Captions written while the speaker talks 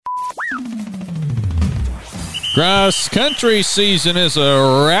Cross country season is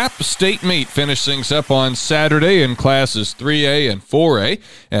a wrap. State meet finished things up on Saturday in classes 3A and 4A.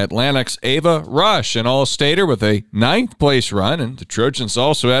 Atlantic's Ava Rush, an all-stater with a 9th place run, and the Trojans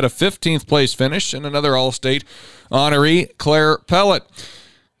also had a 15th place finish and another all-state honoree, Claire Pellet.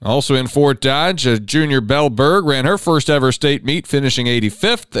 Also in Fort Dodge, junior Belle Berg ran her first ever state meet, finishing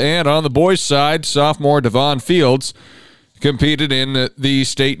 85th, and on the boys' side, sophomore Devon Fields competed in the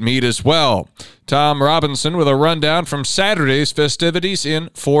state meet as well. Tom Robinson with a rundown from Saturday's festivities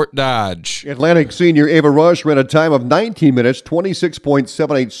in Fort Dodge. Atlantic senior Ava Rush ran a time of 19 minutes,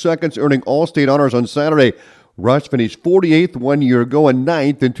 26.78 seconds, earning all-state honors on Saturday. Rush finished 48th 1 year ago and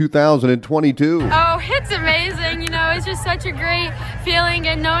 9th in 2022. Oh, it's amazing. It's just such a great feeling,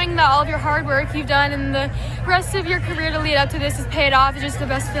 and knowing that all of your hard work you've done and the rest of your career to lead up to this has paid off is just the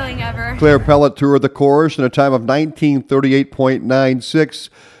best feeling ever. Claire Pellet toured the course in a time of 19:38.96.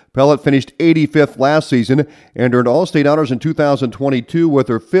 Pellet finished 85th last season and earned all-state honors in 2022 with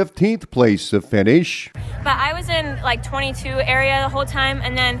her 15th place finish. But I was in 22 area the whole time,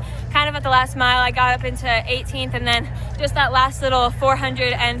 and then kind of at the last mile I got up into 18th, and then just that last little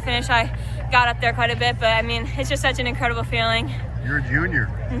 400 end finish I got up there quite a bit. But it's just such an incredible feeling. You're a junior,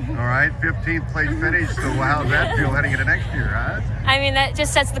 all right, 15th place finish, so how does that feel heading into next year, huh? That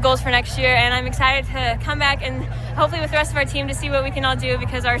just sets the goals for next year, and I'm excited to come back and hopefully with the rest of our team to see what we can all do,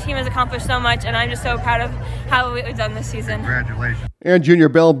 because our team has accomplished so much, and I'm just so proud of how we've done this season. Congratulations. And junior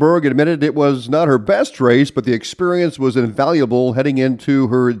Belle Berg admitted it was not her best race, but the experience was invaluable heading into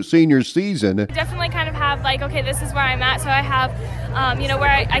her senior season. Definitely kind of have okay, this is where I'm at, so I have where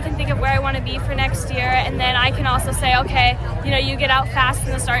I can think of where I want to be for next year, and then I can also say, okay, you get out fast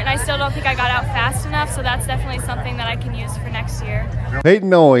in the start, and I still don't think I got out fast enough, so that's definitely something that I can use for next year. Peyton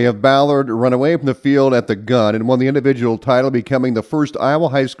Noe of Ballard ran away from the field at the gun and won the individual title, becoming the first Iowa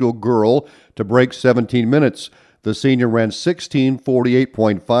high school girl to break 17 minutes. The senior ran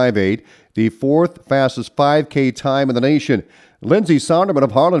 16:48.58, the fourth fastest 5K time in the nation. Lindsay Sonderman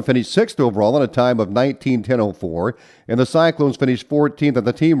of Harlan finished 6th overall in a time of 19:10.04, and the Cyclones finished 14th at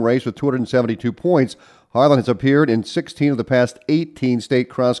the team race with 272 points. Harlan has appeared in 16 of the past 18 state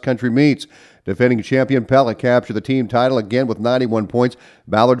cross-country meets. Defending champion Pellet captured the team title again with 91 points.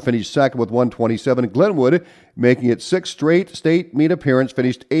 Ballard finished second with 127. Glenwood, making it 6th straight state meet appearance,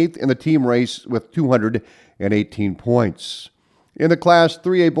 finished 8th in the team race with 218 points. In the Class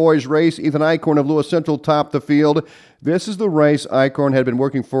 3A boys race, Ethan Eichhorn of Lewis Central topped the field. This is the race Eichhorn had been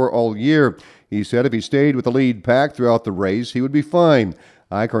working for all year. He said if he stayed with the lead pack throughout the race, he would be fine.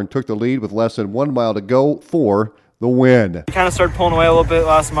 Eichhorn took the lead with less than 1 mile to go for the win. I kind of started pulling away a little bit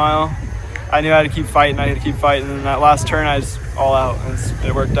last mile. I knew I had to keep fighting. And that last turn, I was all out.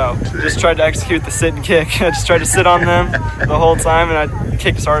 It worked out. Just tried to execute the sit and kick. I just tried to sit on them the whole time, and I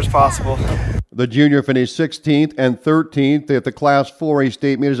kicked as hard as possible. The junior finished 16th and 13th at the Class 4A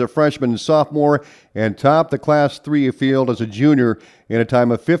state meet as a freshman and sophomore, and topped the Class 3A field as a junior in a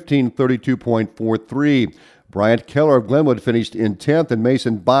time of 15:32.43. Bryant Keller of Glenwood finished in 10th, and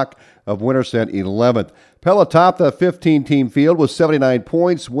Mason Bach of Winterset 11th. Pellet topped the 15-team field with 79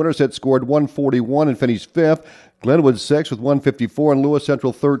 points. Winterset scored 141 and finished 5th. Glenwood 6th with 154, and Lewis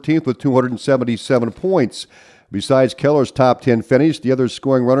Central 13th with 277 points. Besides Keller's top 10 finish, the other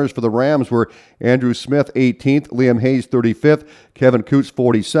scoring runners for the Rams were Andrew Smith 18th, Liam Hayes 35th, Kevin Coots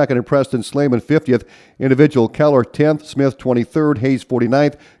 42nd, and Preston Slayman 50th. Individual Keller 10th, Smith 23rd, Hayes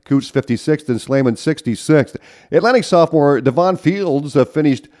 49th, Coots 56th, and Slayman 66th. Atlantic sophomore Devon Fields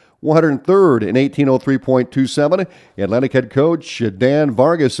finished 103rd in 18:03.27. Atlantic head coach Dan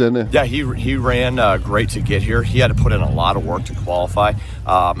Vargason. Yeah, he ran great to get here. He had to put in a lot of work to qualify.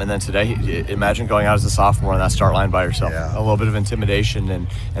 And then today, imagine going out as a sophomore on that start line by yourself. Yeah. A little bit of intimidation and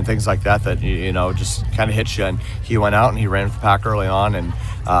things like that just kind of hits you. And he went out and he ran for the pack early on, and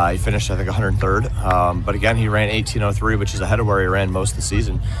he finished, I think, 103rd. But again, he ran 18:03, which is ahead of where he ran most of the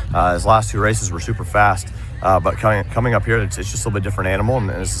season. His last two races were super fast. But coming up here, it's just a little bit different animal,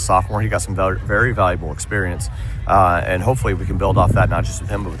 and as a sophomore, he got some very valuable experience, and hopefully we can build off that, not just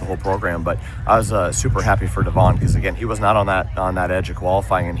with him, but with the whole program. But I was super happy for Devon, because again, he was not on that edge of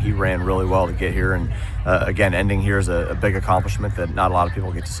qualifying, and he ran really well to get here, and again, ending here is a big accomplishment that not a lot of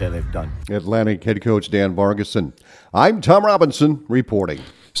people get to say they've done. Atlantic head coach Dan Vargason. I'm Tom Robinson reporting.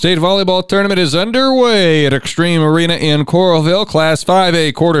 State volleyball tournament is underway at Extreme Arena in Coralville. Class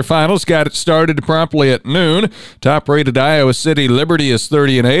 5A quarterfinals got it started promptly at noon. Top-rated Iowa City Liberty is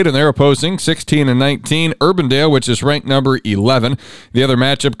 30-8, and they're opposing 16-19 Urbandale, which is ranked number 11. The other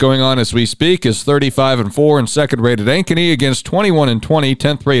matchup going on as we speak is 35-4 and second-rated Ankeny against 21-20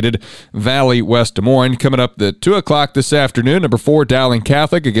 10th-rated Valley West Des Moines. Coming up at 2 o'clock this afternoon, number 4 Dowling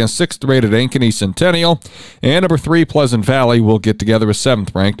Catholic against 6th-rated Ankeny Centennial, and number 3 Pleasant Valley will get together with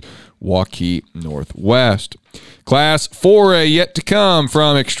 7th-ranked Waukee Northwest. Class 4A yet to come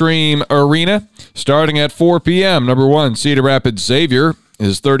from Extreme Arena. Starting at 4 p.m., number 1 Cedar Rapids Xavier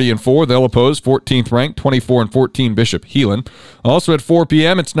is 30-4. They'll oppose 14th ranked 24-14 Bishop Heelan. Also at 4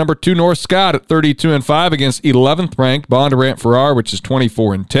 p.m., it's number 2 North Scott at 32-5 against 11th ranked Bondurant Farrar, which is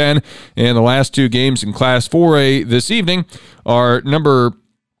 24-10. And the last two games in Class 4A this evening are number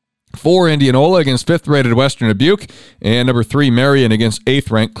 4 Indianola against 5th-rated Western Dubuque, and number 3 Marion against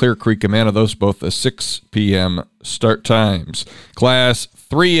 8th-ranked Clear Creek Amana. Those both at 6 p.m. start times. Class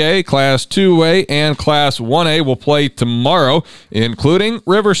 3A, Class 2A, and Class 1A will play tomorrow, including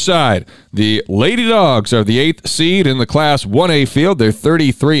Riverside. The Lady Dogs are the 8th seed in the Class 1A field. They're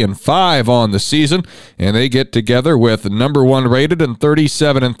 33-5 on the season, and they get together with number 1 rated and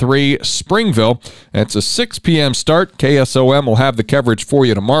 37-3 Springville. That's a 6 p.m. start. KSOM will have the coverage for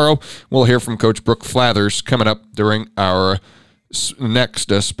you tomorrow. We'll hear from Coach Brooke Flathers coming up during our next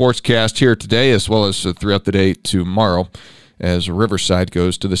sportscast here today, as well as throughout the day tomorrow, as Riverside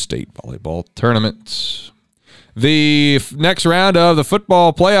goes to the state volleyball tournament. The next round of the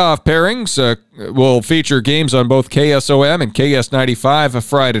football playoff pairings will feature games on both KSOM and KS95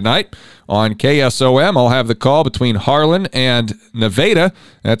 Friday night. On KSOM, I'll have the call between Harlan and Nevada.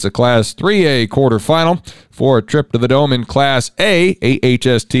 That's a Class 3A quarterfinal. For a trip to the Dome in Class A,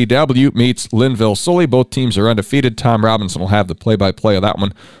 AHSTW meets Linville-Sully. Both teams are undefeated. Tom Robinson will have the play-by-play of that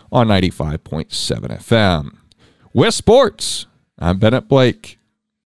one on 95.7 FM. With sports, I'm Bennett Blake.